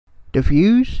The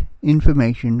views,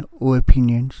 information or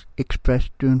opinions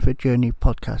expressed during the Journey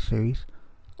podcast series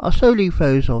are solely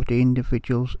those of the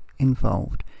individuals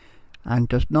involved and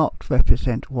does not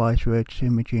represent Wise Words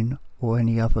Imaging or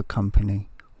any other company.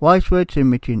 Wise Words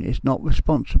Imaging is not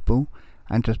responsible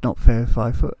and does not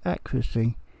verify for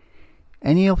accuracy.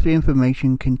 Any of the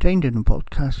information contained in the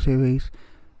podcast series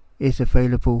is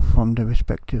available from the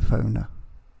respective owner.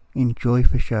 Enjoy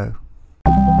the show.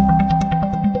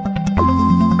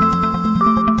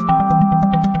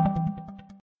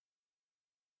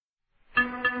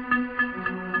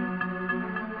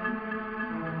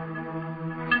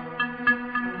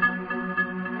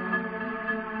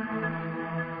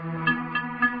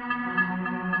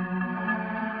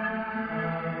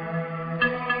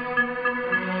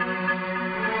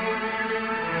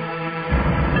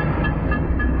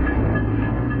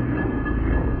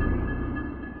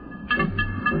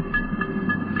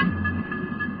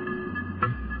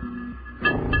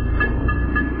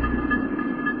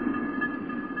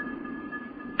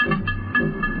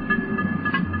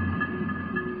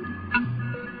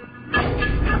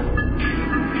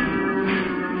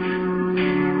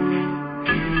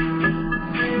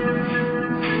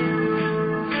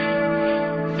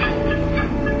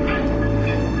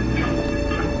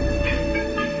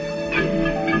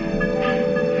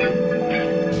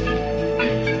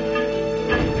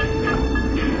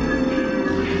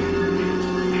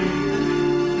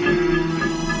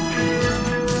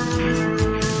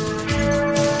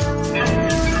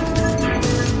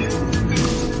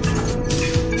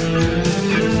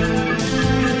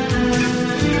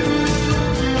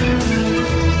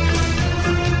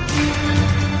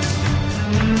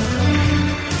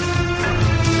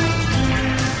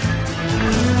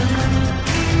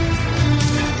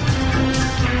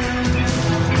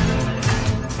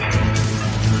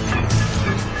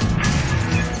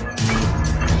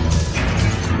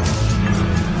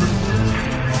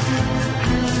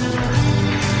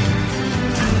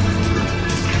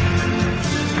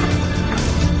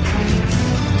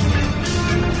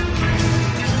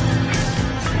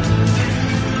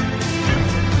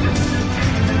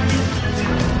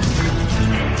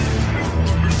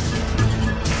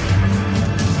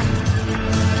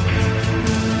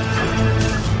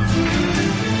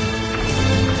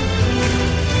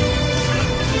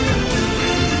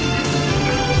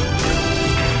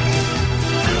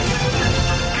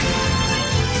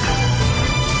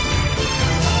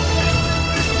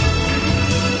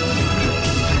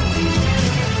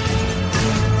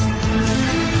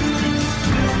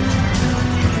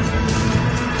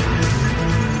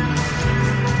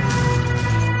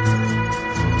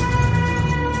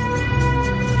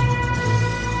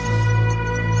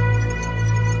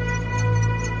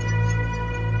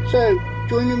 So,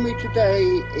 joining me today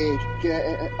is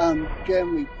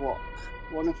Jeremy Brock,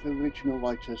 one of the original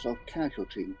writers of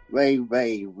Casualty, Ray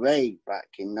back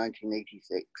in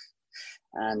 1986.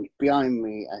 And behind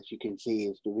me, as you can see,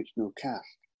 is the original cast.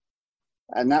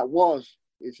 And that was,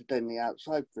 incidentally,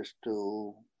 outside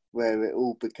Bristol, where it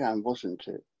all began, wasn't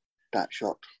it, that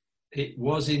shot? It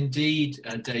was indeed,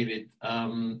 David.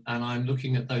 And I'm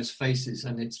looking at those faces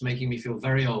and it's making me feel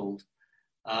very old.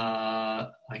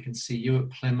 I can see you at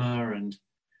Plymouth and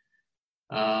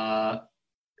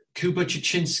Kuba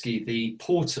Chichinski, the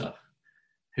porter,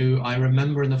 who I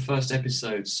remember in the first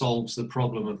episode solves the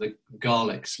problem of the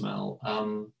garlic smell.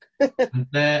 And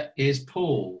there is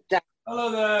Paul.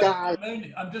 Hello there.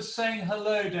 I'm just saying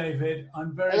hello, David.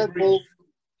 I'm very brief. Paul.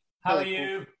 How are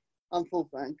you? I'm full,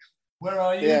 thanks. Where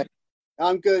are you? Yeah,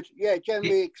 I'm good. Yeah,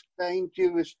 Jeremy explained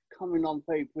you was coming on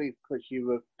very brief because you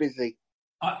were busy.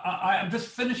 I'm just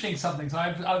finishing something, so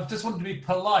I just wanted to be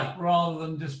polite rather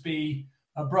than just be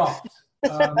abrupt.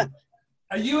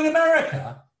 Are you in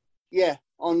America? Yeah,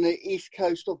 on the east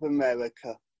coast of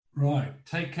America. Right.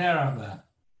 Take care out there.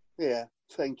 Yeah,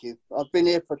 thank you. I've been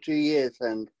here for 2 years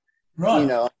and, right. You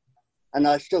know, and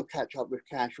I still catch up with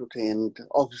Casualty, and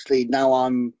obviously now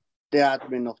I'm the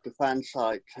admin of the fan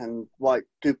site and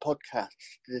do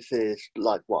podcasts. This is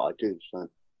like what I do, so.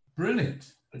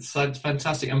 Brilliant. It's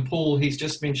fantastic. And Paul, he's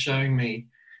just been showing me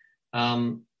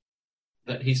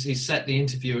that he's set the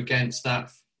interview against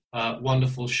that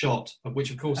wonderful shot, of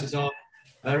which, of course, is our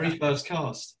very first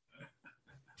cast,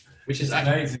 which is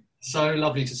actually amazing. So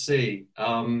lovely to see.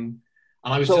 And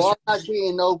I was I'm actually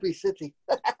in Holby City.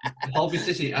 Holby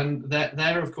City. And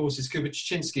there, of course, is Kuba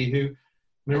Chichinski, who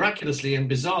miraculously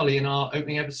and bizarrely in our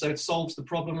opening episode solves the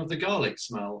problem of the garlic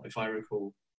smell, if I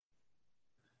recall.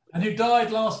 And who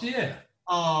died last year.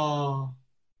 Oh.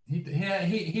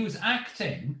 He was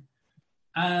acting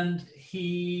and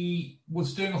he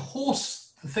was doing a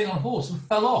thing on a horse and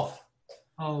fell off.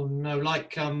 Oh no,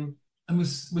 and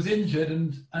was injured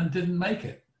and didn't make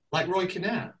it. like Roy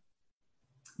Kinnear.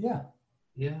 Yeah.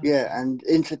 Yeah. Yeah, and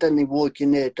incidentally, Roy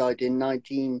Kinnear died in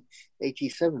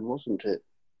 1987, wasn't it?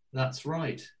 That's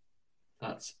right.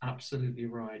 That's absolutely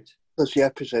right. Because the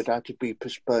episode had to be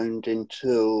postponed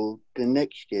until the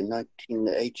next year,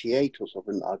 1988 or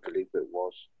something, I believe it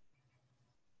was.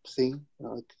 See?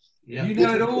 Yeah. You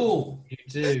know it all.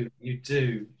 You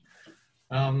do.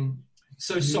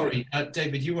 So sorry,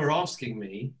 David, you were asking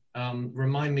me,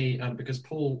 remind me, because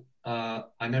Paul,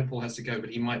 I know Paul has to go, but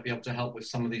he might be able to help with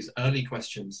some of these early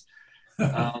questions.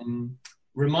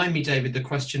 Remind me, David, the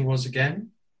question was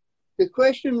again? The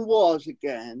question was,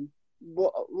 again,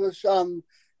 what was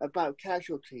about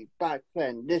casualty back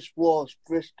then. This was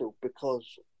Bristol, because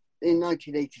in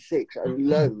 1986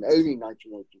 alone, only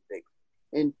 1986,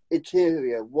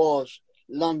 interior was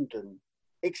London,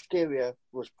 exterior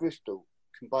was Bristol.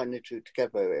 Combine the two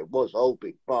together, it was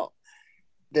Oldby, but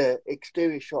the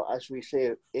exterior shot, as we see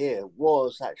it here,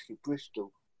 was actually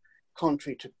Bristol,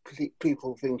 contrary to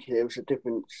people thinking it was a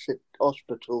different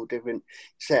hospital, different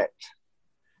set.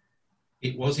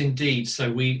 It was indeed.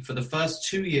 So for the first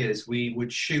 2 years, we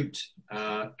would shoot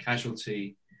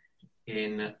Casualty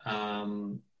in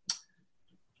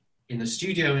the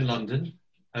studio in London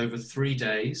over 3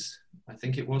 days. I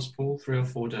think it was, Paul, 3 or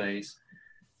 4 days.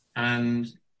 And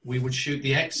we would shoot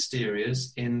the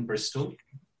exteriors in Bristol,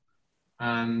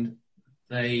 and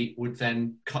they would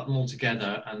then cut them all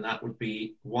together, and that would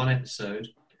be one episode.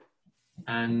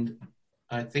 And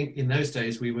I think in those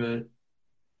days we were,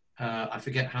 I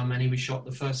forget how many we shot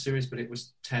the first series, but it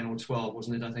was 10 or 12,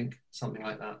 wasn't it? I think something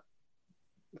like that.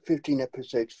 15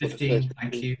 episodes. 15,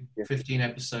 thank you. Yeah. 15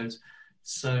 episodes.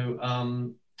 So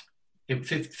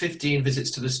 15 visits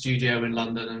to the studio in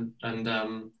London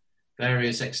and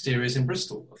various exteriors in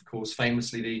Bristol. Of course,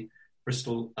 famously the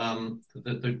Bristol,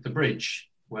 the bridge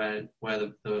where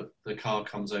the car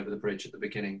comes over the bridge at the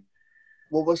beginning.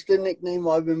 What was the nickname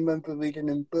I remember reading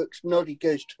in books? Noddy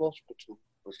Goes to Hospital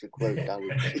was the quote.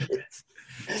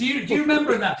 Do you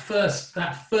remember in that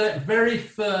very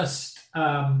first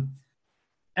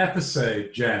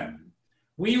episode, Jem?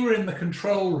 We were in the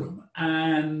control room,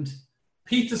 and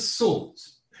Peter Salt,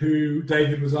 who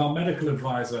David was our medical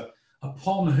advisor,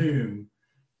 upon whom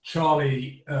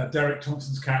Charlie, Derek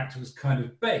Thompson's character, was kind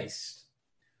of based,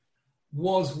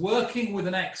 was working with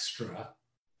an extra,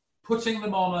 putting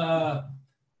them on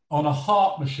a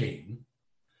heart machine,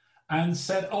 and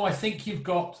said, "Oh, I think you've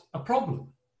got a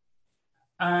problem."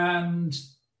 And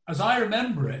as I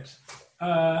remember it,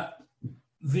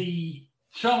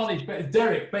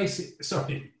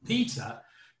 Peter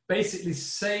basically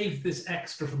saved this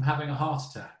extra from having a heart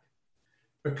attack,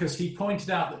 because he pointed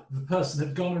out that the person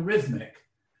had gone arrhythmic,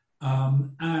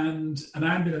 and an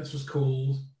ambulance was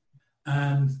called,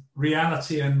 and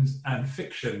reality and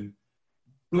fiction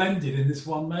blended in this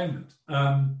one moment.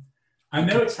 I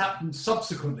know it's happened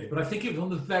subsequently, but I think it was on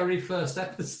the very first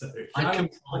episode.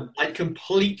 I'd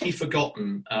completely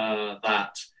forgotten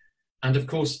that. And of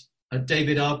course,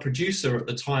 David, our producer at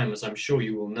the time, as I'm sure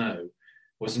you will know,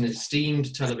 was an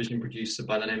esteemed television producer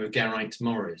by the name of Geraint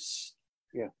Morris.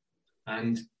 Yeah.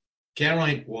 And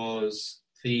Geraint was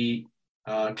the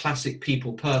classic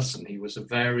people person. He was a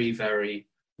very, very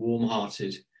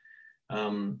warm-hearted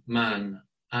man.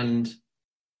 And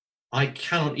I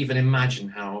cannot even imagine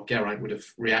how Geraint would have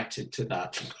reacted to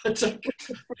that. But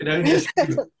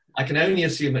I can only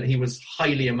assume that he was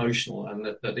highly emotional, and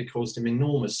that it caused him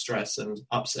enormous stress and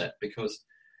upset, because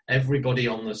everybody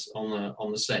on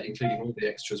the set, including all the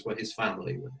extras, were his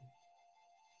family.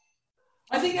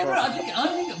 I think,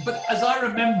 but as I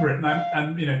remember it,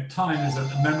 and time is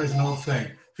memory is an old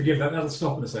thing. Forgive that. That'll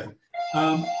stop in a second.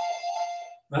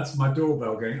 That's my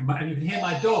doorbell going, and you can hear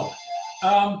my dog.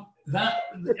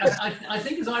 I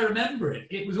think, as I remember it,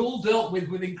 it was all dealt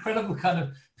with incredible kind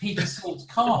of Peter Salt's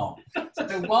calm.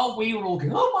 So while we were all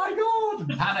going, "Oh my God,"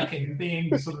 and panicking and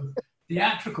being sort of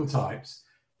theatrical types,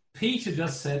 Peter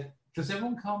just said, "Does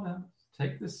everyone calm down?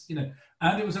 Take this,"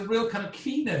 And it was a real kind of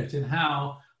keynote in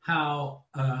how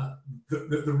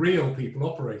the real people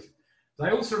operated. But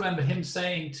I also remember him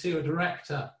saying to a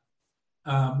director,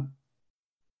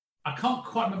 I can't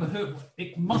quite remember who.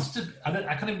 It must have. I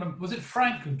can't even remember. Was it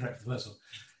Frank who directed the first one?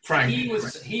 Frank.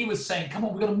 He was saying, "Come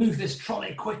on, we've got to move this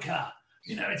trolley quicker.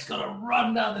 It's got to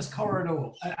run down this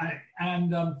corridor."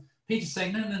 And Peter's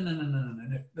saying,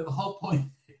 "No. The whole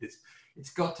point is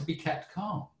it's got to be kept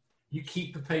calm. You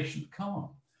keep the patient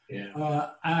calm." Yeah.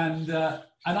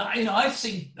 I've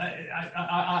seen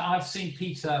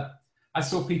Peter. I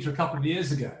saw Peter a couple of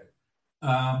years ago,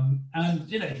 and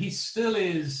he still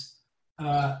is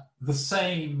the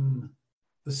same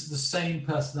the same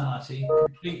personality,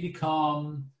 completely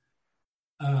calm,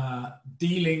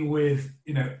 dealing with,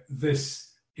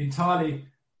 this entirely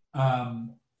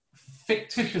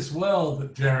fictitious world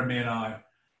that Jeremy and I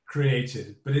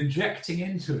created, but injecting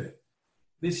into it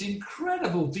this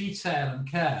incredible detail and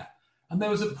care. And there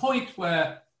was a point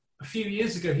where a few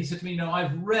years ago he said to me,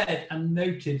 I've read and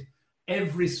noted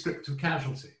every script of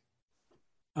Casualty.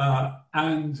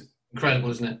 And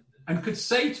incredible, isn't it? And could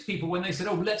say to people when they said,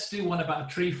 let's do one about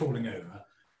a tree falling over,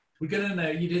 we're going to know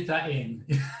you did that in.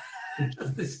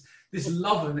 this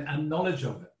love and knowledge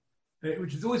of it,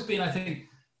 which has always been, I think,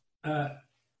 a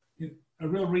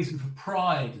real reason for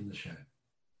pride in the show.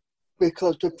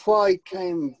 Because the pride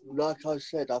came, like I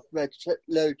said, I've read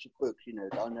loads of books, I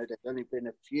know there's only been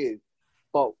a few,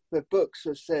 but the books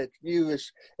have said you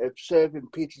was observing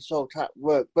Peter Salt at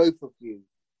work, both of you,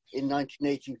 in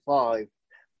 1985,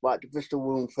 at the Bristol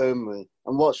Royal Infirmary.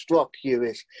 And what struck you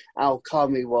is how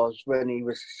calm he was when he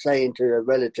was saying to a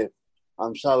relative,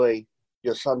 I'm sorry,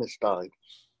 your son has died.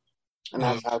 And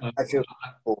that's how I feel.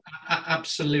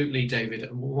 Absolutely,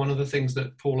 David. One of the things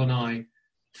that Paul and I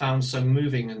found so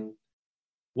moving and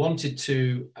wanted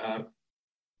to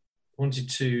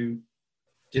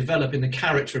develop in the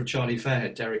character of Charlie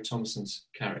Fairhead, Derek Thompson's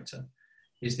character,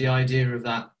 is the idea of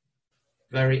that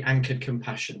very anchored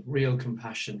compassion, real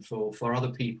compassion for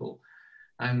other people.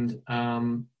 And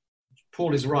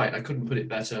Paul is right, I couldn't put it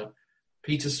better.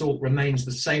 Peter Salt remains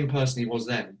the same person he was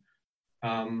then.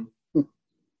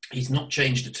 He's not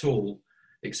changed at all,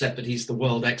 except that he's the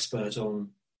world expert on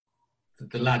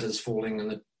the ladders falling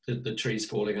and the trees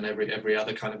falling and every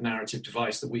other kind of narrative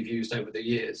device that we've used over the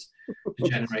years to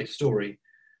generate story.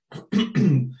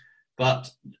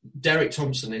 But Derek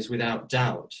Thompson is without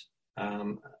doubt,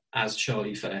 as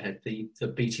Charlie Fairhead, the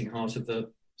beating heart of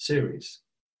the series.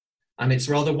 And it's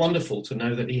rather wonderful to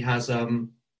know that he has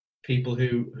people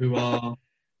who are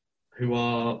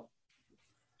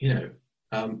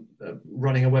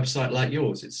running a website like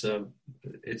yours. It's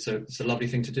a lovely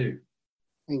thing to do.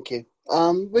 Thank you.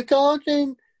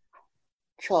 Regarding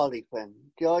Charlie, then,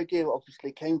 the idea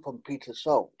obviously came from Peter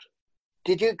Salt.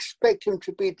 Did you expect him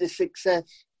to be the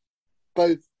success,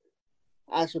 both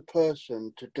as a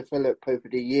person, to develop over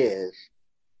the years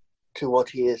to what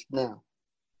he is now?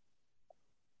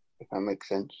 If that makes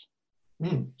sense.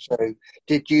 So,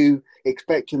 did you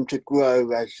expect him to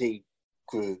grow as he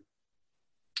grew?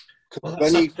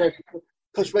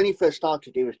 Because when he first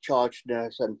started, he was charge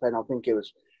nurse, and then I think it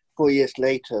was 4 years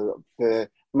later, the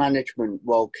management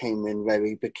role came in where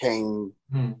he became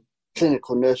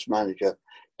clinical nurse manager.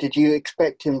 Did you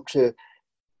expect him to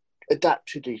adapt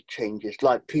to these changes?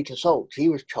 Like Peter Salt, he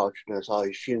was charge nurse, I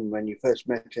assume, when you first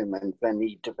met him, and then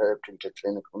he developed into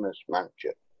clinical nurse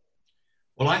manager.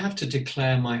 Well, I have to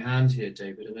declare my hand here,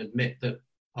 David, and admit that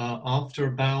after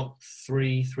about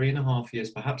 3.5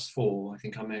 years, perhaps 4, I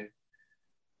think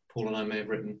Paul and I may have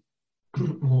written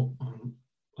more.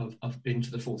 I've been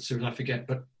to the 4th series, I forget,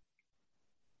 but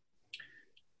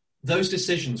those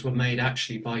decisions were made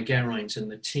actually by Geraint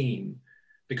and the team,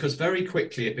 because very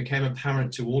quickly it became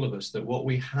apparent to all of us that what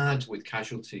we had with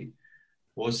Casualty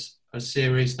was a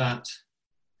series that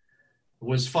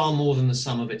was far more than the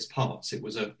sum of its parts. It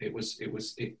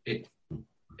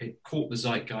caught the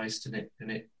zeitgeist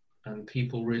and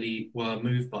people really were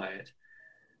moved by it.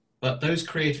 But those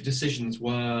creative decisions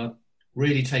were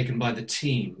really taken by the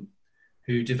team,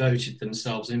 who devoted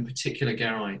themselves, in particular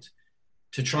Geraint,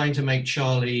 to trying to make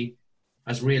Charlie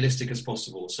as realistic as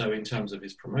possible. So in terms of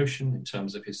his promotion, in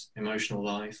terms of his emotional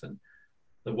life and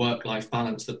the work-life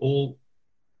balance that all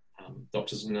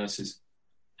doctors and nurses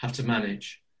have to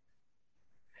manage.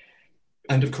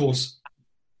 And of course,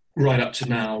 right up to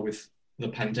now with the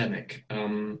pandemic,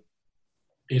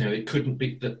 it couldn't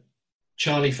be that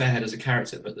Charlie Fairhead as a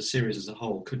character, but the series as a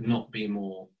whole could not be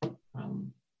more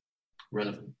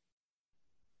relevant.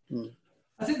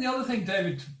 I think the other thing,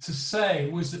 David, to say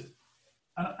was that,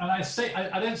 and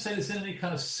I don't say this in any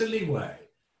kind of silly way,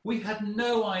 we had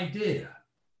no idea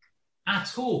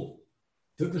at all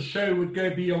that the show would go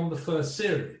beyond the first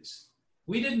series.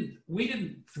 We didn't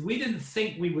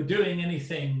think we were doing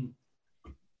anything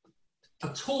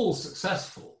at all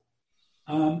successful.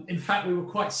 In fact, we were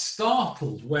quite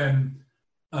startled when,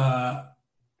 at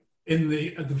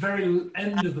the very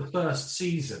end of the first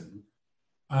season,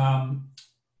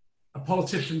 a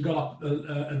politician got up,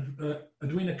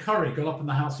 Edwina Curry got up in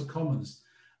the House of Commons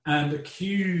and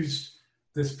accused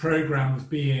this programme of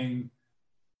being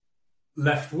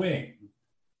left-wing.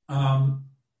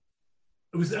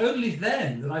 It was only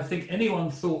then that I think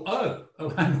anyone thought, oh,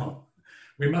 hang on,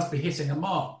 we must be hitting a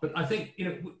mark. But I think,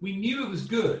 we knew it was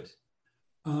good.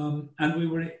 And we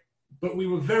were but we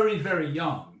were very, very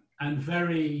young and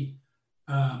very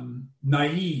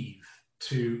naive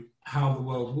to how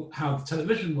the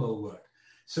television world worked.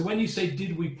 So when you say,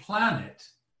 did we plan it?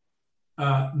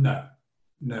 No.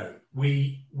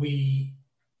 We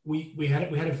had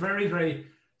a very, very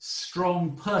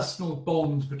strong personal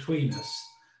bond between us,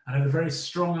 and had a very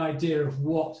strong idea of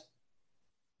what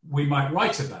we might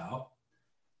write about.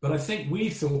 But I think we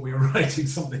thought we were writing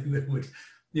something that would,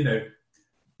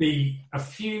 be a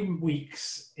few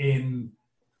weeks in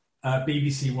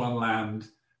BBC One Land,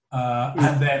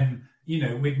 and then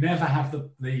we'd never have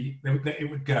it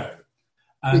would go,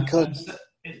 and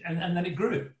then it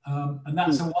grew, and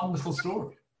that's a wonderful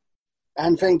story.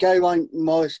 And then Geraint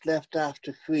Morris left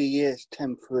after 3 years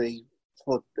temporary,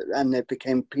 and it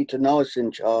became Peter Norris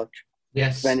in charge.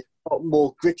 Yes. Then it got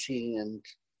more gritty and...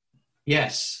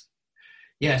 Yes,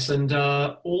 and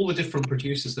all the different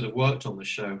producers that have worked on the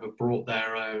show have brought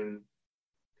their own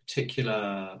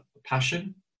particular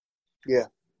passion. Yeah.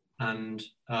 And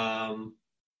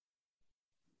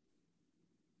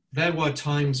there were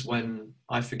times when,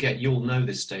 I forget, you'll know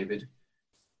this, David,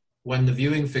 when the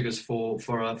viewing figures for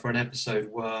an episode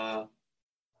were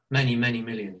many, many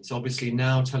millions. Obviously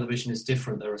now television is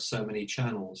different. There are so many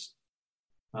channels.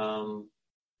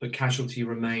 But Casualty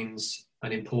remains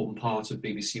an important part of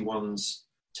BBC One's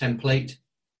template.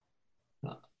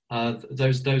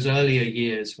 Those earlier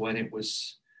years when it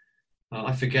was,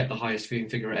 I forget the highest viewing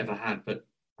figure it ever had, but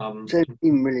 17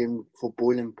 million for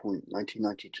Boiling Point,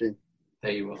 1992.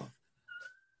 There you are.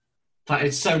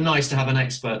 It's so nice to have an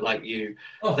expert like you.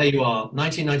 Oh. There you are,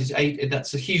 1998.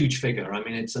 That's a huge figure. I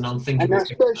mean, it's an unthinkable. And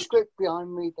there's no script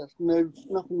behind me. There's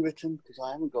nothing written because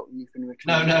I haven't got anything written.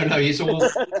 No. It's all.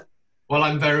 Well,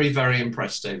 I'm very, very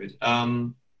impressed, David.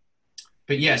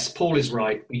 But yes, Paul is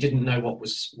right. We didn't know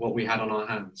what we had on our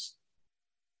hands.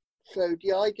 So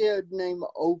the idea of the name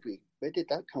Obi, where did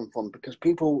that come from? Because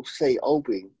people say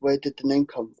Obi. Where did the name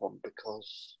come from?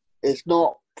 Because it's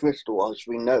not Bristol as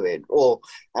we know it, or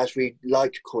as we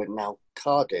like to call it now,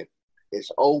 Cardiff.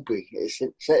 It's Obi. It's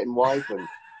set in Wyvern.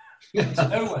 It's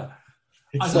nowhere.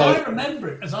 As I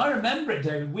remember it,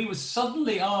 David, we were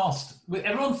suddenly asked.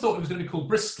 Everyone thought it was going to be called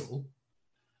Bristol,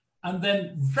 and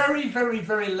then very, very,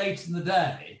 very late in the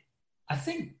day, I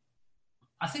think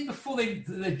before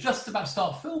they're just about to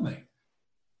start filming,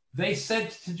 they said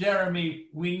to Jeremy,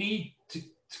 "We need to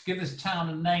give this town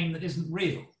a name that isn't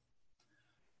real."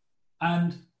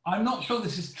 And I'm not sure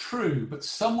this is true, but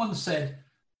someone said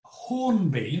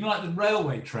Hornby, like the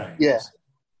railway trains. Yeah.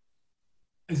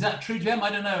 Is that true, Jem?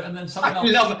 I don't know. And then someone else...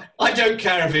 I love it. I don't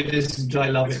care if it isn't. I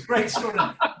love it. It's a great story.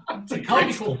 It can't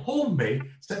be called Hornby,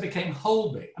 so it became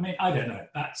Holby. I mean, I don't know.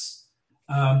 That's...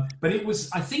 but it was...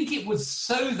 I think it was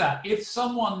so that if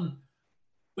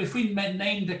we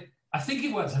named I think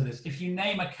it works like this. If you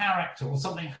name a character or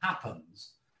something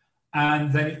happens,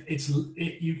 and then if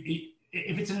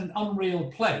it's in an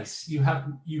unreal place, you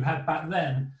had back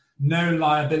then no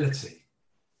liability.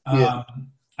 Yeah.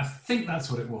 I think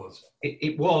that's what it was.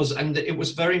 It was, and it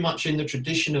was very much in the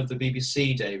tradition of the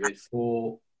BBC, David,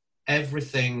 for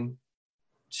everything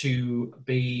to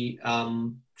be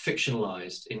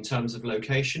fictionalised in terms of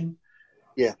location.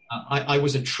 Yeah. I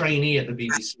was a trainee at the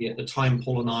BBC at the time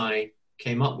Paul and I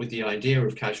came up with the idea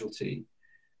of Casualty.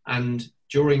 And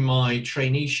during my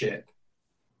traineeship,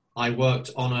 I worked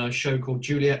on a show called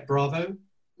Juliet Bravo.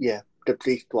 Yeah, the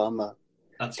police drama.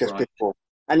 That's just right. Before.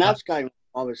 And that's going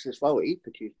on as well. He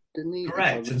produced, didn't he?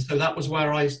 Correct. And so that was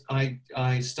where I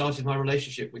started my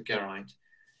relationship with Geraint.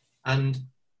 And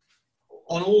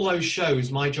on all those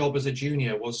shows, my job as a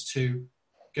junior was to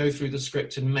go through the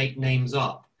script and make names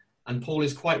up. And Paul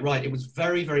is quite right. It was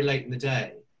very, very late in the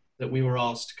day that we were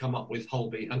asked to come up with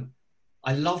Holby. And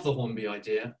I love the Hornby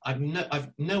idea. I've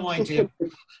no idea,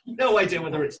 no idea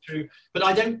whether it's true, but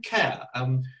I don't care.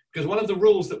 Because one of the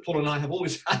rules that Paul and I have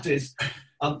always had is,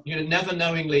 never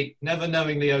knowingly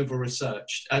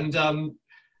over-researched. And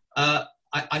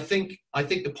I think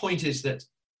the point is that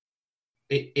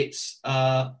it's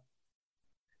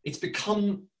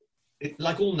become,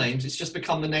 like all names, it's just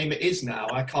become the name it is now.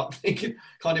 I can't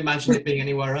imagine it being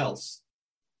anywhere else.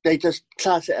 They just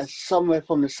class it as somewhere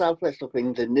from the southwest of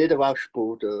England, near the Welsh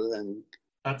border, and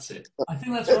that's it. I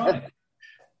think that's right.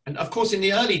 And of course, in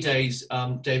the early days,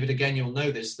 David, again, you'll know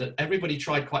this, that everybody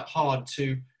tried quite hard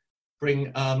to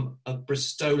bring a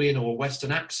Bristolian or a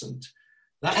Western accent.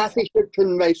 Kathy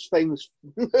Shipton most famous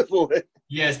for it.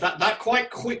 Yes, that quite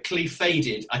quickly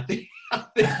faded. I think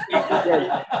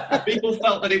people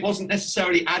felt that it wasn't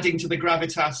necessarily adding to the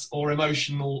gravitas or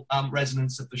emotional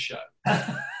resonance of the show.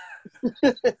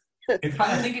 In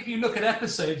fact, I think if you look at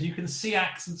episodes, you can see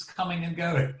accents coming and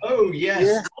going. Oh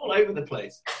yes, all over the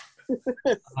place.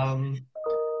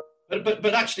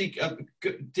 But actually,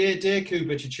 dear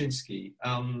Kuba Chichinski,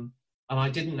 and I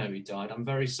didn't know he died. I'm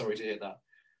very sorry to hear that.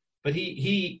 But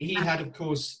he had, of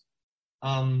course,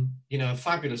 a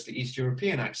fabulously East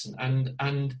European accent,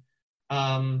 and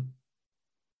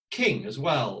King as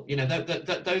well.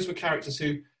 Those were characters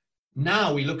who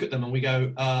now we look at them and we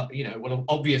go, well,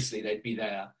 obviously they'd be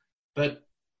there, but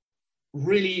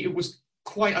really it was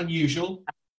quite unusual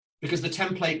because the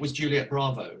template was Juliet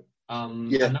Bravo.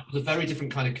 And that was a very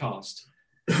different kind of cast.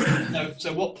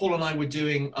 So what Paul and I were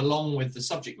doing along with the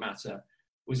subject matter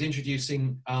was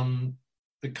introducing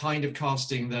the kind of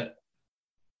casting that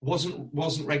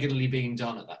wasn't regularly being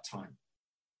done at that time.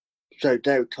 So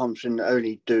Derek Thompson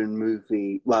only doing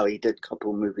he did a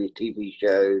couple movie TV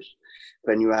shows.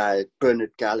 Then you had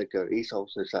Bernard Gallagher, he's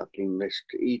also sadly missed.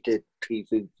 He did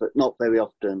TV, but not very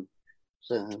often.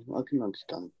 So I can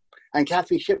understand. And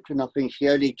Kathy Shipton, I think she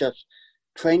only just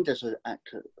trained as an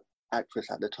actress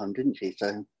at the time, didn't she?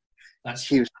 So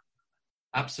she was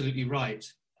absolutely right.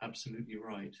 Absolutely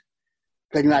right.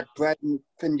 Then you had Brenda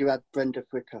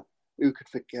Fricker. Who could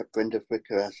forget Brenda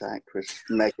Fricker as an actress?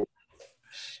 Megan.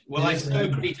 Well, I so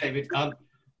agree, David.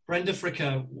 Brenda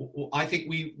Fricker, I think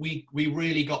we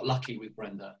really got lucky with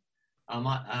Brenda.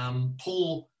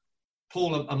 Paul,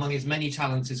 among his many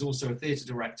talents, is also a theatre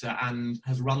director and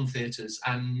has run theatres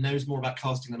and knows more about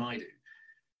casting than I do.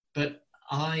 But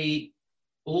I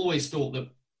always thought that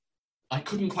I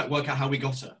couldn't quite work out how we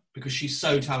got her because she's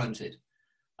so talented.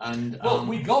 And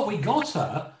we got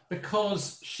her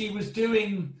because she was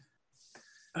doing,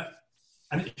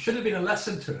 and it should have been a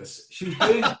lesson to us. She was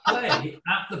doing a play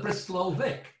at the Bristol Old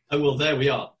Vic. Oh well, there we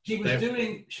are. She was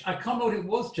doing. I can't remember what it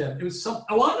was, Jen. It was some.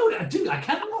 Oh, I know what I do. I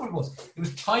can't remember what it was. It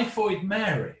was Typhoid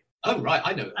Mary. Oh right,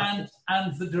 I know that.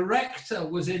 And the director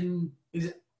was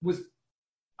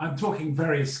I'm talking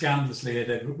very scandalously here,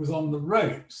 David, was on the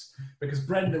ropes because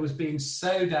Brenda was being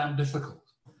so damn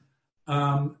difficult.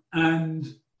 And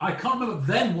I can't remember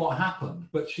then what happened,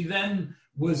 but she then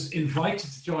was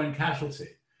invited to join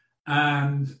Casualty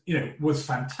and, was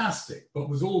fantastic, but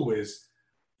was always,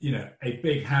 a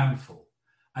big handful.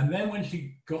 And then when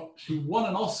she won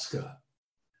an Oscar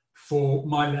for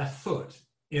My Left Foot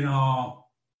in about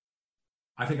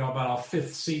our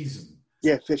fifth season.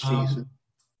 Yeah, fifth season.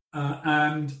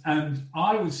 And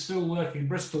I was still working in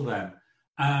Bristol then,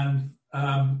 and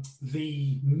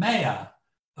the mayor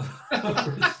of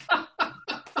Bristol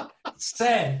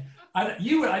said, I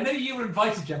know you were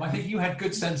invited, Jem. I think you had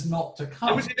good sense not to come.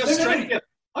 I was in Australia.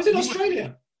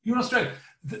 You were in Australia.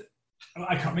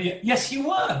 I can't remember. Yes, you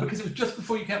were, because it was just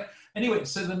before you came. Anyway,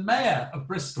 so the mayor of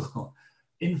Bristol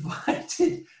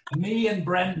invited me and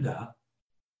Brenda,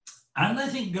 and I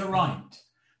think Geraint,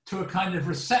 to a kind of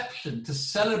reception to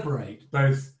celebrate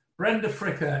both Brenda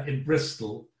Fricker in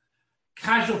Bristol,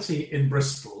 Casualty in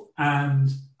Bristol,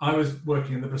 and I was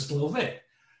working in the Bristol Old Vic.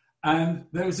 And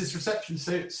there was this reception.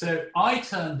 So I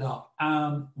turned up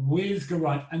with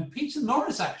Geraint, and Peter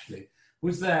Norris actually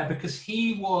was there because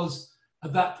he was,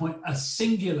 at that point, a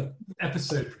singular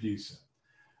episode producer.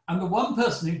 And the one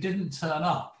person who didn't turn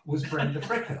up was Brenda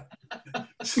Fricker.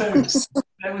 So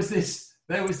there was this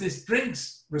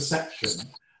drinks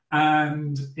reception,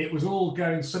 and it was all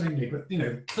going swimmingly. But,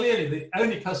 clearly the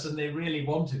only person they really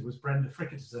wanted was Brenda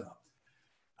Fricker to turn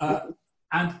up.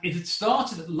 And it had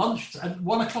started at lunch, at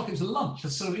 1 o'clock it was a lunch, a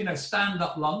sort of,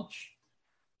 stand-up lunch.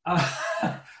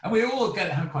 And we all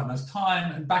had quite a nice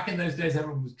time. And back in those days,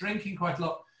 everyone was drinking quite a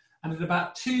lot. And at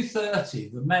about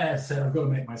 2:30, the mayor said, I've got to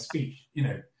make my speech,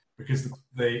 because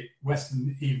the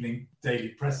Western Evening Daily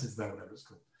Press is there, whatever it's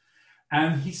called.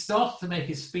 And he started to make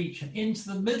his speech, and into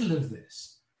the middle of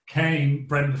this came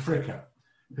Brenda Fricker,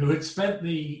 who had spent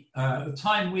the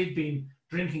time we'd been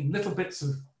drinking little bits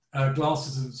of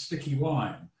glasses of sticky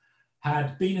wine,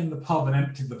 had been in the pub and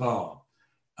emptied the bar.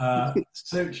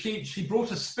 So she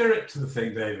brought a spirit to the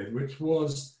thing, David, which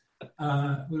was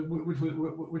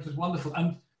wonderful.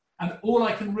 And all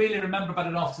I can really remember about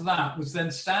it after that was then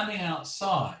standing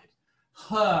outside,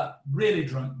 her really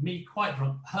drunk, me quite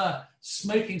drunk, her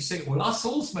smoking cigarettes, well, us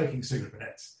all smoking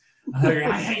cigarettes. And her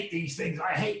going, I hate these things.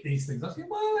 I was thinking,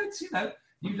 well, it's,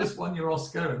 you just won your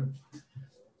Oscar. And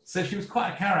so she was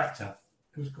quite a character.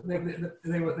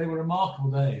 They were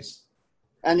remarkable days.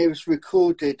 And it was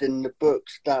recorded in the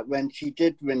books that when she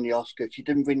did win the Oscar, she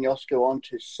didn't win the Oscar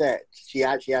onto set. She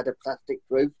actually had a plastic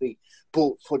trophy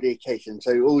bought for the occasion.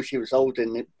 So all she was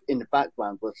holding in the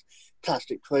background was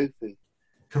plastic trophy.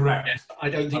 Correct. Yes, I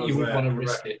don't think you would want to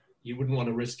risk it. You wouldn't want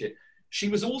to risk it. She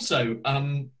was also,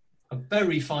 a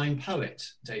very fine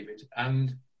poet, David.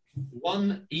 And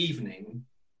one evening,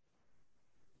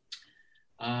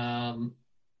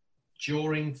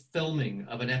 during filming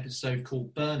of an episode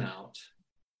called Burnout,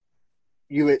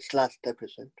 Hewitt's last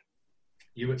episode.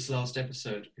 Hewitt's last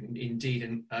episode, indeed,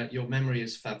 and your memory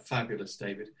is fabulous,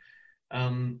 David.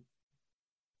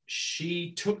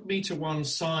 She took me to one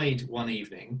side one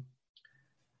evening,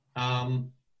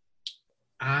 and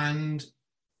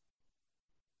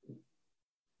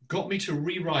got me to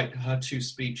rewrite her 2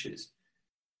 speeches,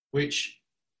 which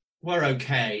were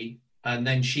okay, and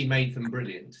then she made them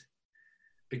brilliant,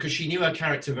 because she knew her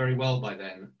character very well by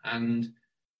then, and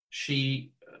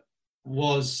she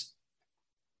was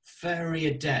very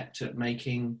adept at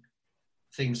making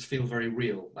things feel very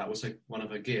real. That was one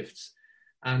of her gifts.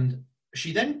 And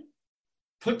she then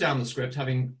put down the script,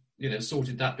 having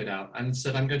sorted that bit out, and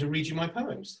said, "I'm going to read you my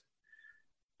poems."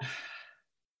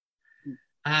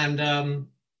 And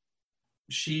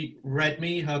she read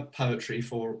me her poetry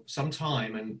for some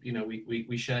time, and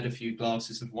we shared a few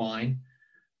glasses of wine,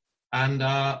 and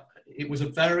it was a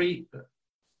very,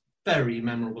 very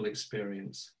memorable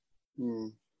experience.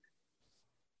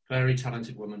 Very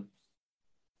talented woman.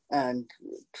 And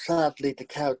sadly, the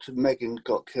character Megan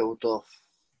got killed off.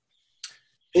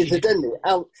 Incidentally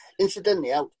out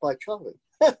by Charlie.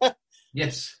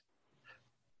 Yes.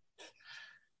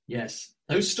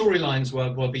 Those storylines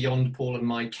were beyond Paul and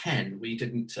my ken. We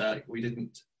weren't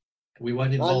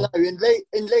involved. I know.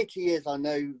 In later years, I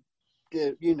know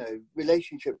the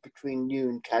relationship between you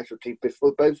and Casualty,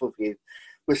 before both of you,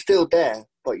 was still there,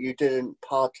 but you didn't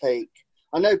partake.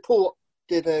 I know Paul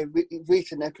did a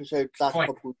recent episode last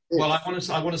couple of years. Well, I want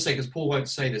to say, because Paul won't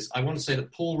say this, I want to say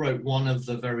that Paul wrote one of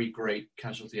the very great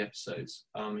Casualty episodes,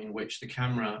 in which the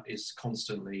camera is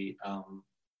constantly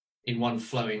in one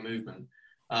flowing movement.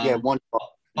 By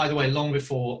the way, long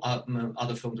before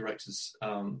other film directors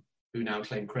who now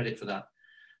claim credit for that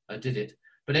did it.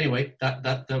 But anyway,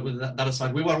 that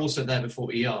aside, we were also there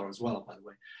before ER as well, by the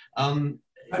way.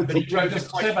 But he wrote just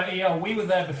to say about ER, we were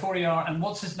there before ER, and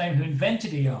what's his name, who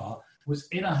invented ER, was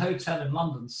in a hotel in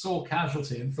London, saw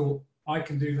Casualty, and thought, I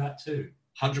can do that too.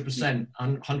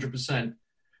 100%.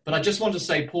 But I just want to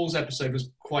say, Paul's episode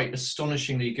was quite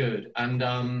astonishingly good, and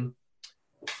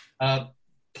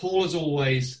Paul has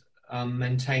always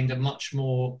maintained a much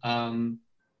more,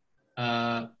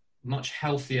 much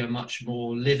healthier, much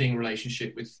more living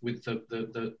relationship with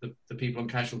the people on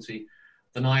Casualty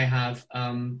than I have.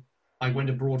 I went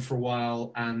abroad for a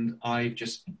while, and I've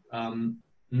just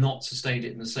not sustained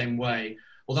it in the same way.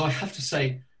 Although I have to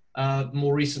say,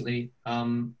 more recently,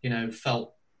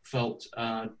 felt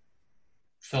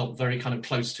very kind of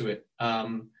close to it.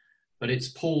 But it's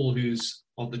Paul who's,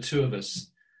 of the two of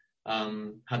us,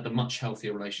 had the much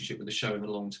healthier relationship with the show in the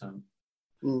long term.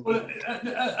 Well,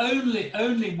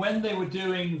 only when they were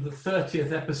doing the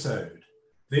 30th episode,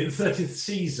 the 30th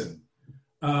season,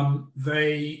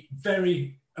 they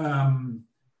very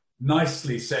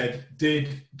nicely said,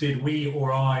 did we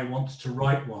or I want to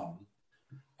write one?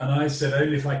 And I said,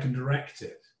 only if I can direct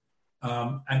it.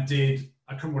 And did,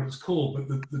 I can't remember what it was called,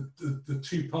 but the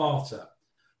two-parter,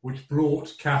 which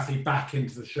brought Kathy back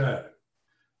into the show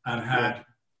and had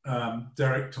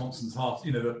Derek Thompson's heart,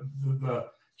 the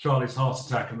Charlie's heart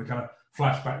attack and the kind of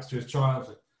flashbacks to his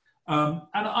childhood. And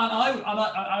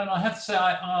I have to say,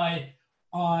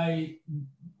 I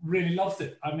really loved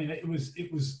it. I mean, it was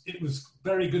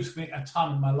very good for me at a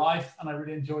time in my life, and I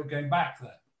really enjoyed going back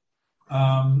there.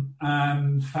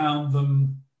 And found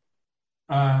them,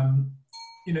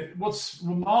 what's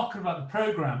remarkable about the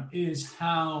program is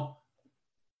how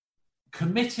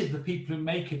committed the people who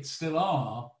make it still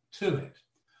are to it.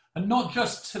 And not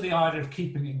just to the idea of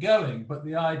keeping it going, but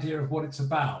the idea of what it's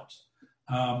about,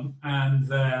 and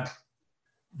their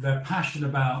passion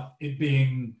about it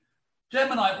being.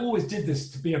 Jem and I always did this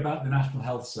to be about the National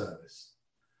Health Service,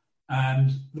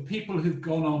 and the people who've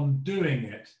gone on doing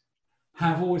it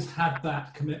have always had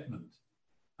that commitment,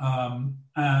 and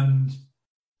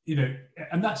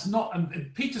that's not.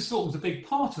 And Peter Salt was a big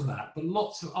part of that, but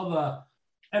lots of other.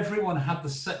 Everyone had the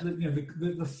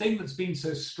thing that's been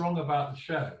so strong about the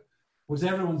show was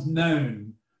everyone's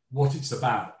known what it's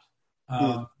about,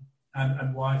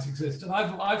 and why it exists. And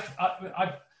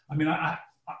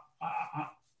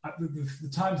the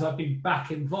times I've been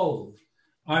back involved,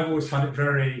 I've always found it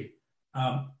very,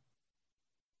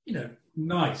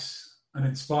 nice and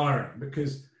inspiring,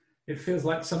 because it feels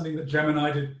like something that Jem and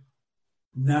I did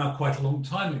now quite a long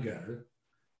time ago,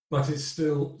 but it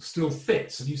still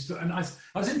fits. And I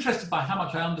was interested by how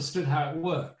much I understood how it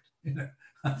worked.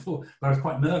 I thought, but I was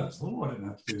quite nervous. Oh, I don't know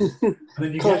how to do this. And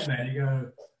then you get there and you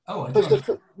go, Oh, I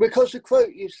because the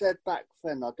quote you said back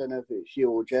then, I don't know if it's you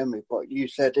or Jeremy, but you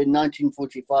said in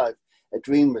 1945 a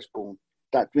dream was born.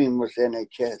 That dream was the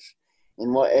NHS.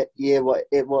 In what it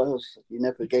was, you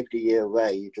never gave the year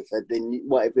away. You just said in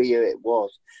whatever year it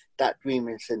was, that dream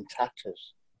is in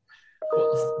tatters.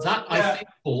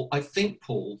 Well, I think,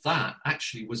 Paul, that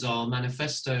actually was our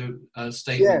manifesto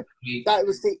statement. Yeah, that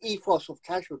was the ethos of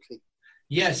Casualty.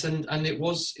 Yes, and it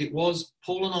was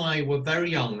Paul and I were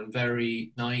very young and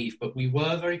very naive, but we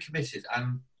were very committed,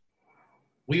 and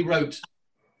we wrote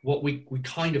what we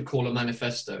kind of call a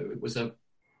manifesto.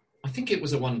 I think it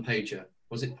was a one-pager.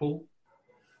 Was it, Paul?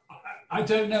 I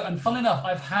don't know. And funnily enough,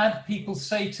 I've had people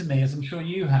say to me, as I'm sure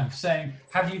you have, saying,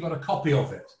 "Have you got a copy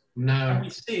of it?" No. Can we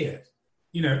see it?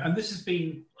 You know, and this has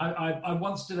been. I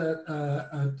once did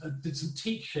did some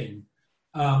teaching,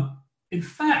 in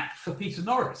fact, for Peter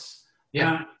Norris.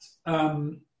 Yeah. At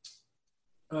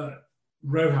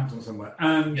Roehampton or somewhere,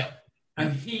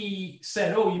 and he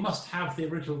said, "Oh, you must have the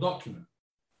original document."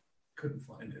 Couldn't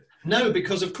find it. No,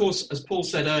 because of course, as Paul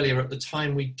said earlier, at the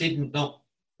time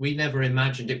we never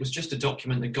imagined it was just a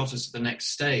document that got us to the next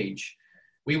stage.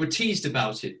 We were teased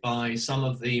about it by some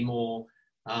of the more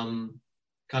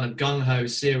kind of gung-ho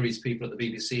series people at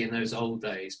the BBC in those old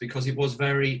days, because it was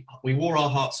we wore our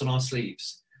hearts on our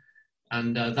sleeves,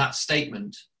 and that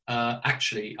statement.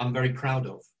 Actually, I'm very proud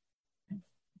of.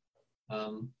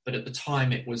 But at the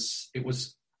time, it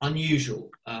was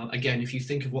unusual. Again, if you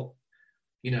think of what,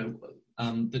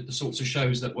 the sorts of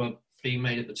shows that were being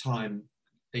made at the time,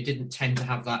 they didn't tend to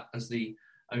have that as the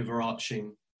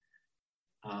overarching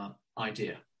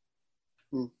idea.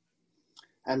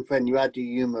 And when you had the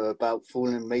humour about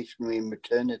fallen masonry and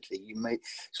maternity, you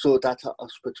saw that at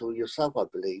hospital yourself, I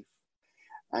believe,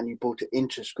 and you brought it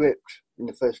into script in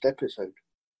the first episode.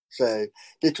 So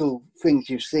little things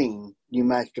you've seen, you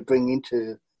managed to bring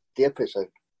into the episode.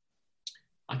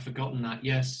 I'd forgotten that,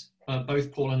 yes.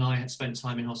 Both Paul and I had spent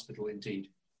time in hospital, indeed.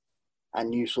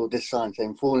 And you saw this sign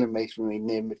saying fallen masonry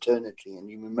near maternity, and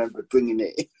you remember bringing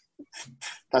it in.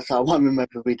 That's how I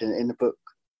remember reading it in the book.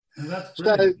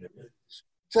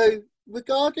 So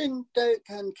regarding Derek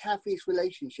and Kathy's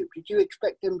relationship, did you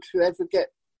expect them to ever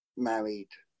get married?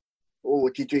 Or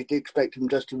did you expect them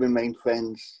just to remain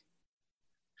friends?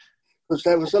 Because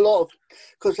there was a lot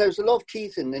of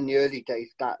teasing in the early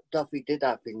days that Duffy did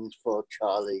have things for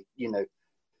Charlie,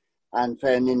 and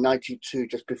then in '92,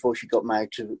 just before she got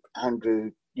married to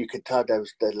Andrew, you could tell there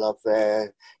was the love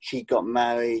there. She got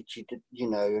married, she did,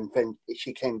 and then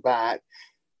she came back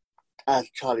as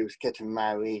Charlie was getting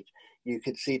married. You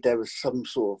could see there was some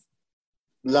sort of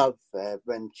love there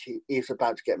when he was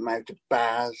about to get married to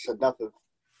Baz, another,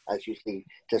 as you see,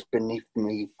 just beneath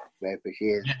me, wherever she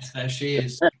is. Yes, there she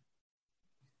is.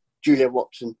 Julia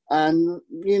Watson. And,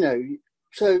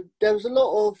 so there was a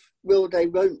lot of will they,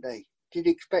 won't they? Did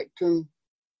you expect them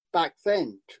back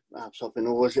then to have something,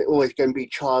 or was it always going to be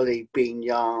Charlie being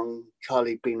young,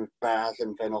 Charlie being with Baz,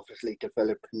 and then obviously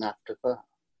developing after that?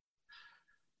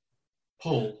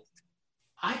 Paul?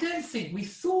 I don't think we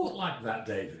thought like that,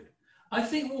 David. I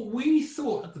think what we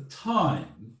thought at the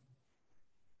time,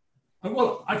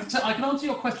 well, I can answer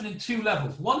your question in two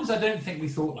levels. One is I don't think we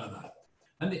thought like that.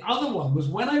 And the other one was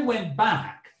when I went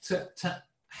back to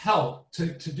help to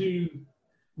do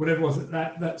whatever it was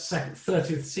that second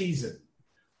 30th season,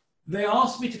 they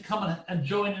asked me to come and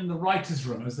join in the writer's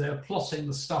room as they were plotting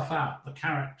the stuff out, the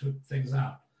character things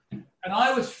out. And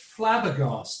I was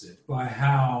flabbergasted by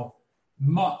how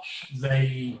much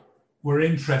they were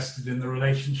interested in the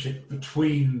relationship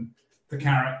between the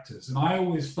characters. And I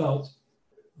always felt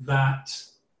that,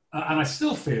 and I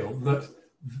still feel that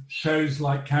shows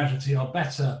like Casualty are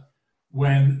better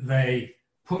when they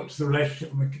put the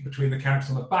relationship between the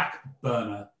characters on the back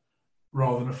burner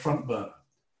rather than a front burner.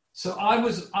 So I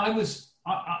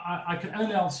can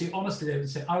only answer you honestly, David, and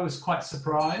say I was quite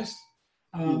surprised,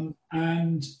 quite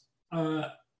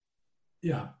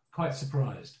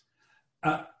surprised.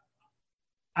 And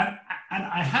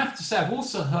I have to say, I've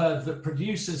also heard that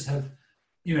producers have,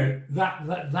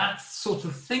 that sort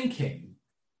of thinking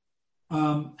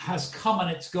has come and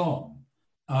it's gone.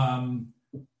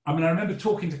 I remember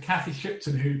talking to Kathy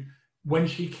Shipton, who, when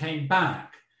she came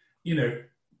back,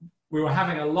 we were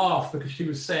having a laugh because she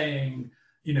was saying,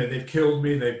 they've killed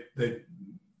me, they've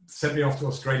sent me off to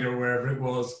Australia or wherever it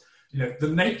was.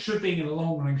 The nature of being in a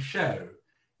long-running show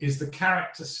is the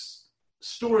characters'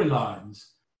 storylines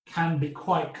can be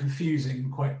quite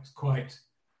confusing, quite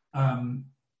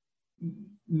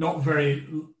not very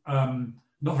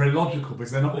logical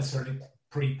because they're not necessarily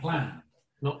pre-planned.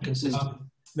 Not consistent.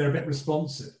 They're a bit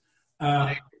responsive.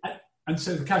 And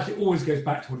so the casualty always goes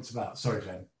back to what it's about. Sorry,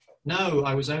 Jane. No,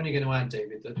 I was only going to add,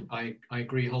 David, that I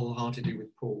agree wholeheartedly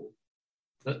with Paul,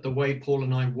 that the way Paul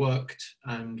and I worked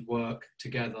and work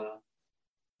together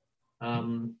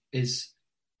is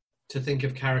to think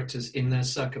of characters in their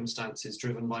circumstances,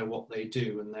 driven by what they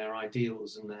do and their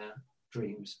ideals and their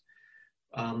dreams,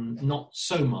 not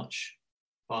so much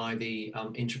by the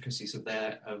intricacies of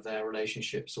their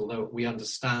relationships, although we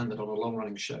understand that on a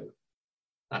long-running show,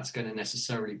 that's going to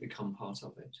necessarily become part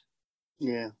of it.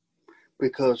 Yeah,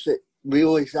 because we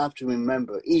always have to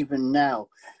remember, even now,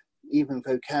 even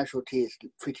though Casualty is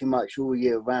pretty much all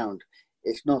year round,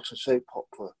 it's not a soap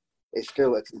opera. It's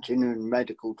still a continuing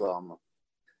medical drama.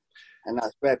 And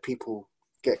that's where people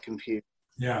get confused.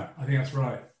 Yeah, I think that's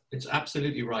right. It's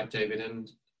absolutely right, David.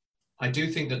 And I do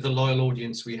think that the loyal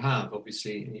audience we have,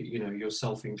 obviously,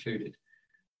 yourself included,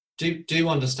 do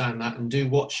understand that and do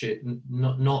watch it,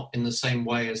 not in the same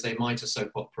way as they might a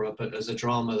soap opera, but as a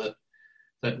drama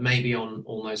that may be on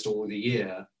almost all the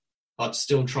year, but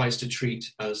still tries to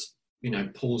treat as,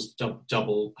 Paul's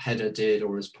double header did,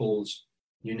 or as Paul's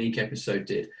unique episode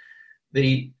did,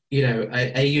 a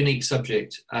unique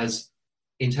subject as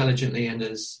intelligently and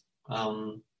as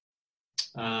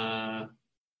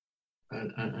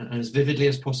as vividly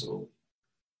as possible,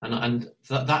 and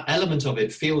that element of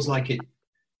it feels like it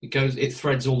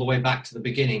threads all the way back to the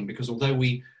beginning, because although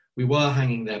we were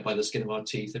hanging there by the skin of our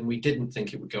teeth and we didn't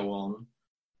think it would go on,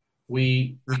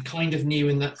 we kind of knew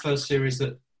in that first series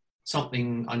that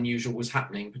something unusual was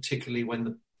happening, particularly when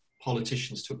the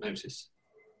politicians took notice.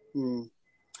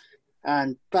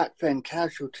 And back then,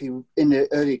 Casualty, in the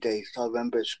early days, I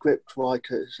remember script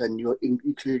writers, and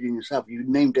including yourself, you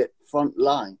named it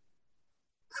Frontline.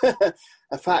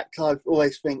 A fact I've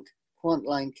always think,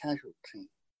 Frontline Casualty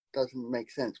doesn't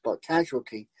make sense, but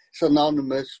Casualty,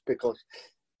 synonymous, because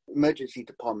emergency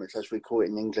departments, as we call it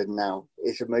in England now,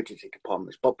 is emergency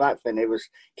departments. But back then it was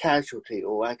casualty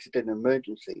or accident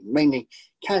emergency, mainly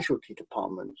casualty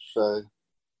departments. So,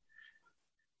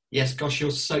 yes, gosh,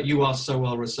 you are so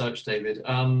well researched, David.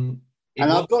 And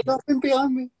I've got nothing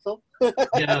behind me. So.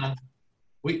 Yeah,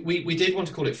 we did want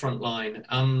to call it Frontline.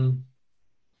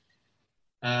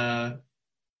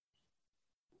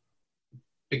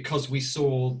 Because we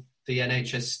saw the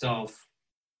NHS staff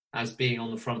as being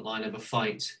on the front line of a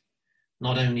fight,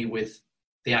 not only with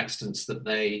the accidents that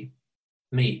they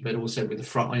meet, but also with the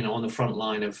front, on the front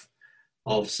line of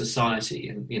society.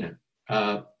 And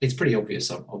it's pretty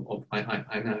obvious. I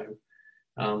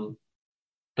know,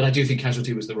 but I do think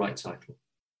Casualty was the right title.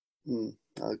 I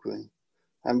agree.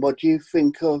 And what do you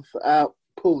think of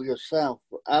Paul yourself?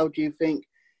 How do you think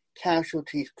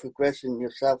Casualty's progressing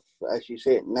yourself as you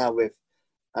see it now with?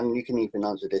 And you can even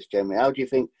answer this, Jeremy. How do you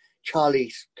think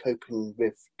Charlie's coping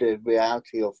with the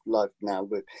reality of life now?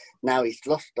 Now he's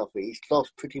lost stuff. He's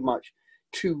lost pretty much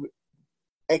 2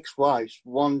 ex-wives.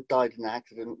 One died in an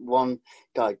accident. One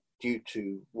died due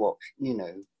to what,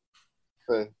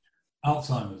 So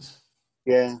Alzheimer's.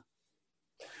 Yeah.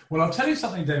 Well, I'll tell you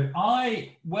something, Dave.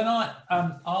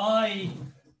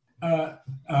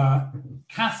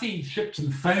 Kathy Shipton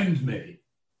phoned me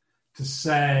to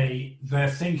say they're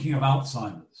thinking of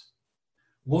Alzheimer's.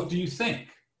 What do you think?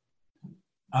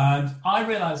 And I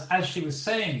realised as she was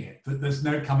saying it that there's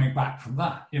no coming back from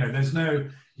that. You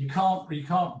can't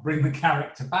bring the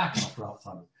character back after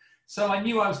Alzheimer's. So I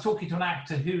knew I was talking to an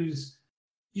actor who's,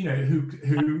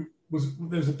 who was,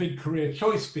 there was a big career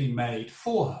choice being made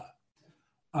for her.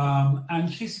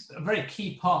 And she's a very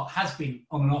key part, has been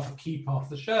on and off a key part of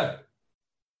the show.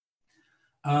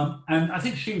 And I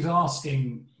think she was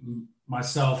asking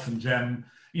myself and Jem,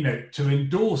 to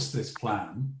endorse this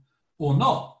plan or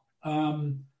not.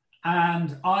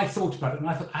 And I thought about it and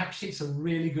I thought, actually, it's a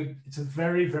very,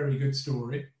 very good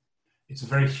story. It's a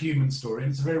very human story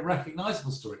and it's a very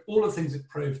recognisable story. All the things it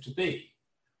proved to be.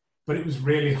 But it was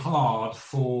really hard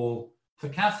for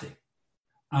Kathy.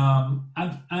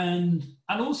 And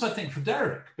also I think for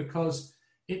Derek, because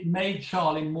it made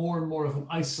Charlie more and more of an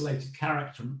isolated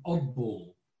character, an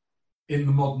oddball in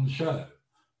the modern show.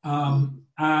 I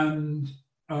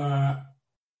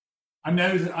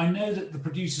know that the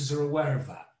producers are aware of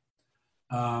that.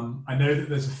 I know that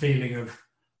there's a feeling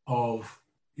of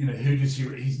who does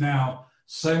he's now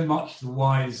so much the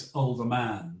wise older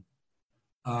man,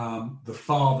 the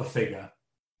father figure.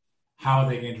 How are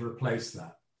they going to replace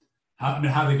that? How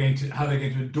are they going to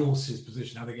endorse his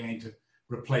position? How are they going to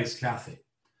replace Kathy?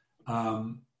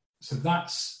 So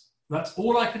that's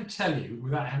all I can tell you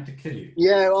without having to kill you.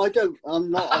 Yeah, I'm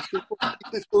not asking what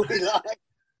the story like.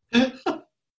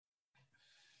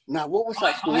 Now, what was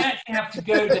that story? I actually have to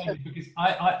go, David, because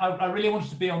I really wanted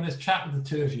to be on this chat with the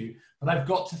two of you, but I've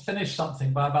got to finish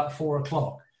something by about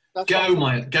 4:00. Go,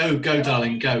 Maya. Go,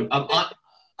 darling. Go.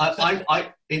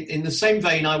 In the same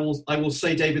vein, I will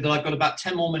say, David, that I've got about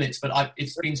 10 more minutes, but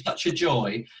it's been such a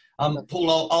joy.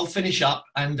 Paul, I'll finish up,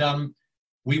 and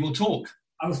we will talk.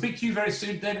 I will speak to you very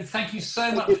soon, David. Thank you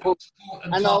so much you, for your support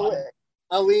and time.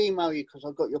 I'll email you because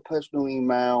I've got your personal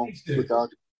email. Please do.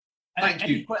 Thank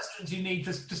you. Any questions you need,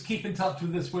 just keep in touch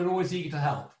with us. We're always eager to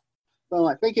help. All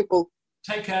right. Thank you, Paul.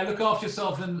 Take care. Look after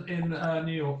yourself in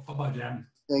New York. Bye-bye, Jan.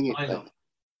 Thank you.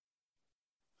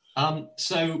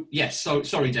 So yes. So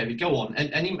sorry, David. Go on.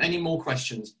 And any more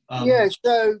questions?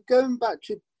 So going back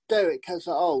to Derek as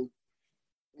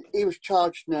he was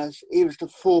charged as he was the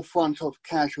forefront of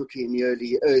casualty in the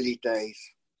early days.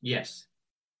 Yes.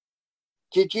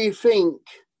 Did you think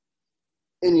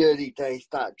in the early days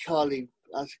that Charlie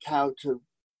as a character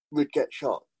would get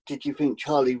shot? Did you think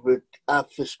Charlie would have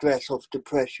the stress of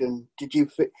depression? Did you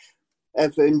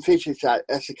ever envisage that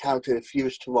as a character if you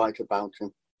was to write about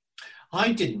him?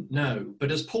 I didn't know,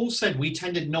 but as Paul said, we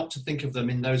tended not to think of them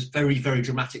in those very, very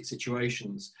dramatic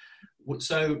situations.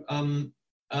 So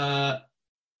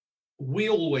we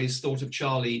always thought of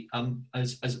Charlie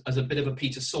as a bit of a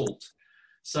Peter Salt.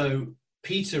 So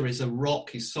Peter is a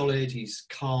rock. He's solid. He's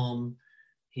calm.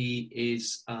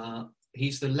 He's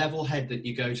the level head that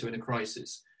you go to in a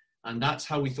crisis, and that's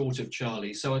how we thought of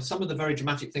Charlie. So some of the very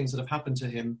dramatic things that have happened to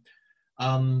him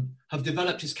have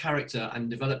developed his character and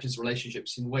developed his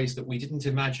relationships in ways that we didn't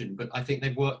imagine, but I think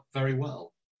they've worked very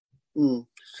well.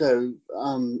 So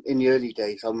in the early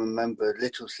days, I remember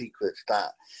little secrets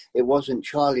that it wasn't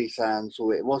Charlie's hands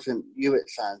or it wasn't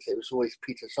Hewitt's hands, it was always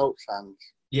Peter Salt's hands.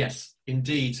 Yes,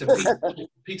 indeed. So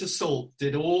Peter Salt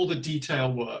did all the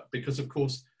detail work because, of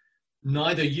course,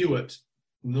 neither Derek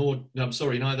nor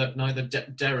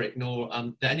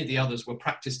any of the others were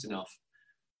practiced enough.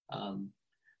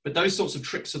 But those sorts of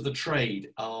tricks of the trade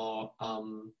are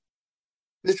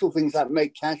little things that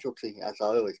make casualty, as I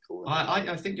always call them.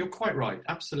 I think you're quite right.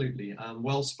 Absolutely,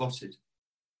 well spotted.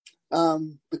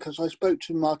 Because I spoke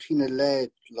to Martina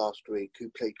Laird last week, who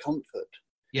played Comfort.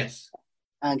 Yes.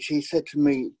 And she said to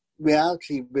me,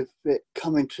 reality with it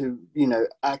coming to,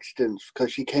 accidents,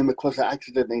 because she came across an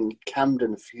accident in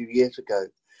Camden a few years ago.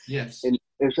 Yes. It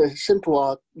was a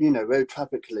simple, road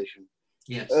traffic collision.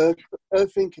 Yes. Her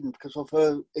thinking, because of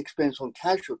her experience on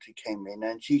Casualty, came in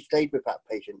and she stayed with that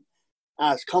patient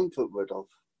as Comfort would have.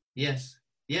 Yes.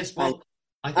 Yes. Well,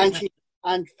 and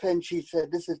then she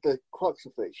said, this is the crux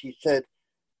of it. She said,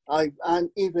 I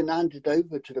even handed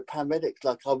over to the paramedics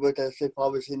like I would as if I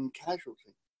was in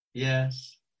Casualty.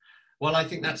 Yes. Well, I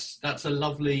think that's a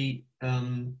lovely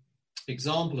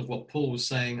example of what Paul was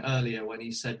saying earlier when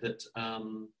he said that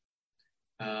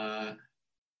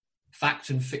fact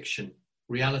and fiction,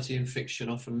 reality and fiction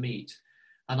often meet.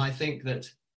 And I think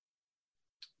that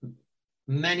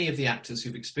many of the actors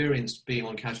who've experienced being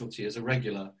on Casualty as a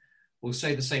regular will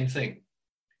say the same thing.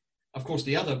 Of course,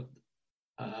 the other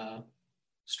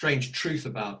strange truth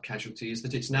about Casualty is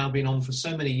that it's now been on for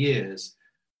so many years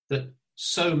that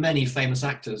so many famous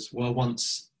actors were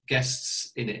once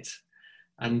guests in it.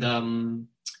 And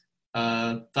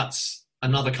that's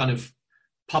another kind of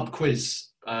pub quiz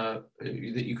that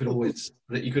you could always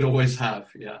have.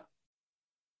 Yeah.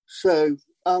 So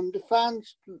the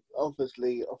fans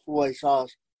obviously have always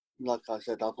asked, like I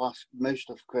said, I've asked most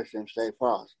of the questions they've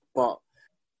asked, but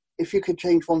if you could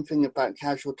change one thing about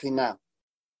Casualty now,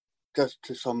 just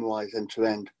to summarise and to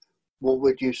end, what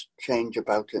would you change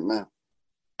about it now?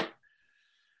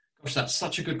 Gosh, that's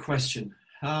such a good question.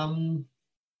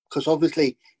 Because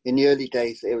obviously in the early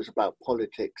days it was about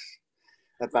politics,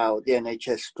 about the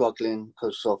NHS struggling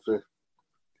because of the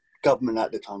government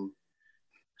at the time.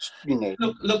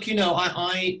 Look,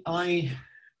 I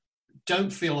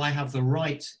don't feel I have the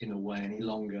right, in a way, any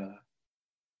longer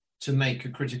to make a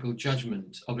critical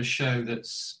judgment of a show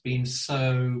that's been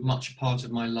so much a part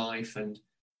of my life and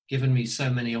given me so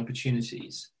many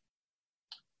opportunities.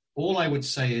 All I would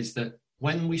say is that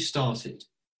when we started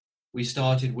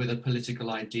with a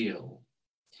political ideal.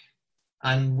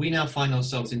 And we now find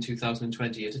ourselves in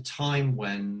 2020 at a time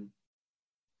when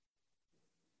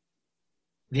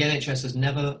the NHS has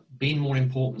never been more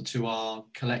important to our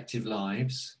collective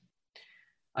lives,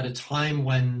 at a time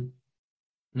when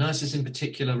nurses in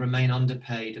particular remain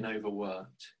underpaid and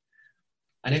overworked.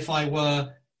 And if I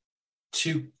were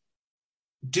to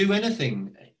do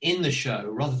anything in the show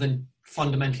rather than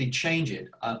fundamentally change it,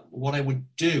 what I would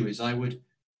do is I would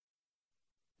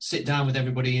sit down with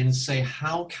everybody and say,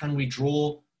 how can we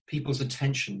draw people's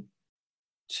attention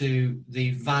to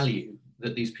the value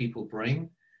that these people bring?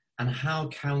 And how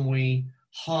can we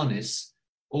harness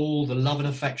all the love and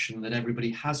affection that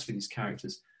everybody has for these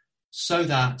characters so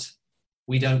that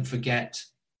we don't forget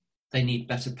they need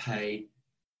better pay,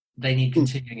 they need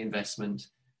continuing investment.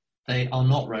 They are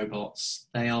not robots.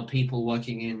 They are people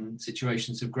working in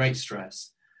situations of great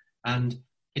stress. And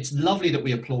it's lovely that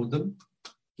we applaud them,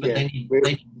 but they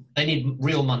need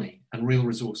real money and real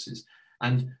resources.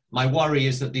 And my worry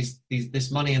is that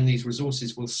this money and these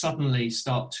resources will suddenly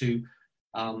start to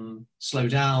slow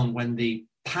down when the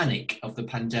panic of the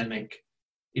pandemic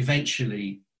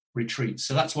eventually retreats.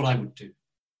 So that's what I would do.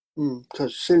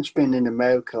 Because since being in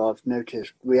America, I've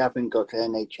noticed we haven't got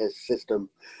an NHS system,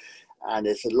 and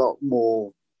it's a lot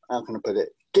more, how can I put it,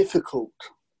 difficult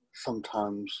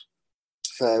sometimes.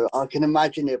 So I can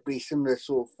imagine it'd be similar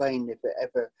sort of vein if it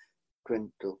ever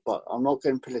dwindled. But I'm not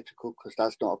going political because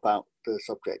that's not about the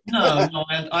subject. No,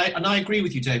 and I agree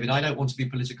with you, David. I don't want to be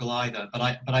political either, but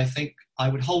I think I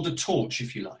would hold a torch,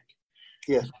 if you like.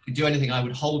 Yeah. If I could do anything, I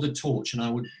would hold a torch and I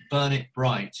would burn it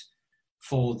bright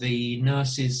for the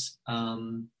nurses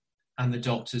and the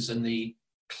doctors and the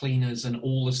cleaners and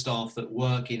all the staff that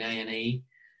work in A&E,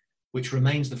 which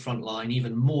remains the front line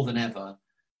even more than ever,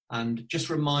 and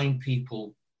just remind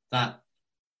people that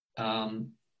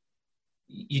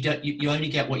you only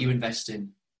get what you invest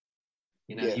in.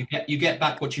 You know, you get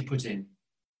back what you put in.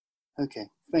 Okay,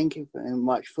 thank you very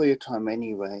much for your time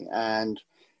anyway, and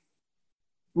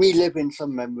reliving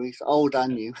some memories, old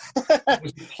and new. It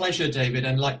was a pleasure, David,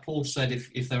 and like Paul said,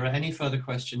 if there are any further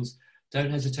questions,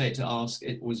 don't hesitate to ask.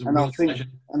 It was a real pleasure.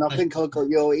 And I think I got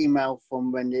your email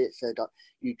from when it said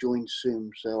you joined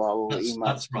Zoom, so I will email.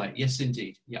 That's right. Yes,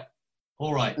 indeed. Yeah.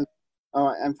 All right. All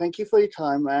right, and thank you for your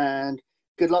time, and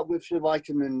good luck with your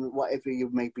vitamin, whatever you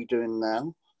may be doing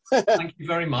now. Thank you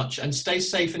very much, and stay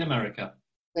safe in America.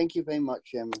 Thank you very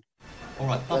much, Emma. All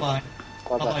right. Bye-bye.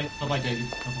 Bye-bye. Bye-bye,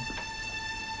 David. Bye-bye.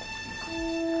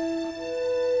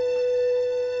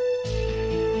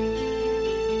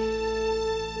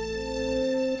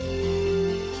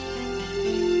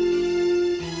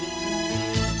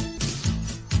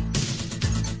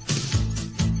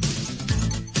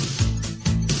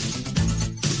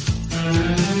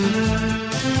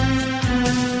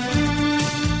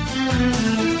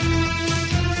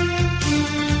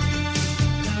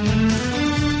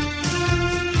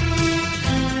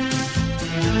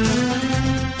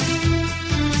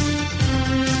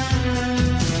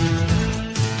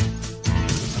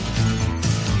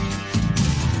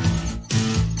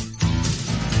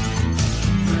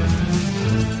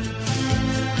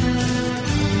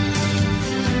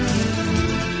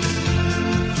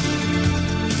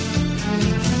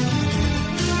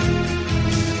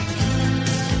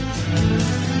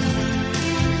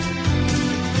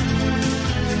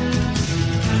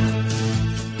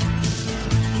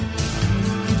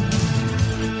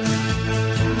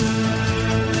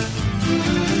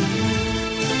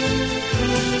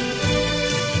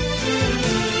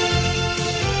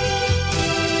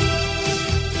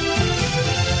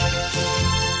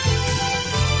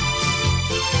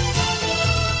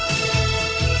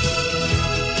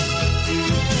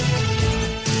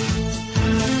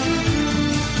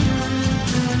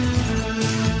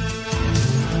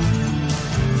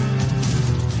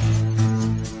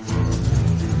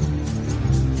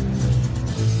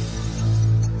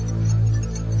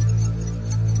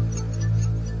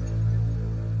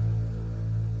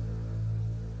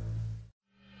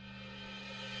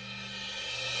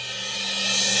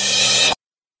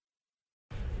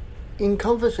 In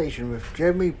Conversation with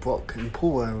Jeremy Brock and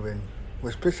Paul Unwin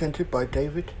was presented by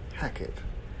David Hackett,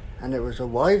 and it was a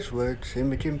Wise Words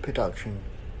Imaging production.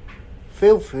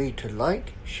 Feel free to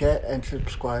like, share and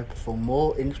subscribe for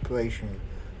more inspiration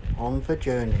on the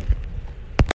journey.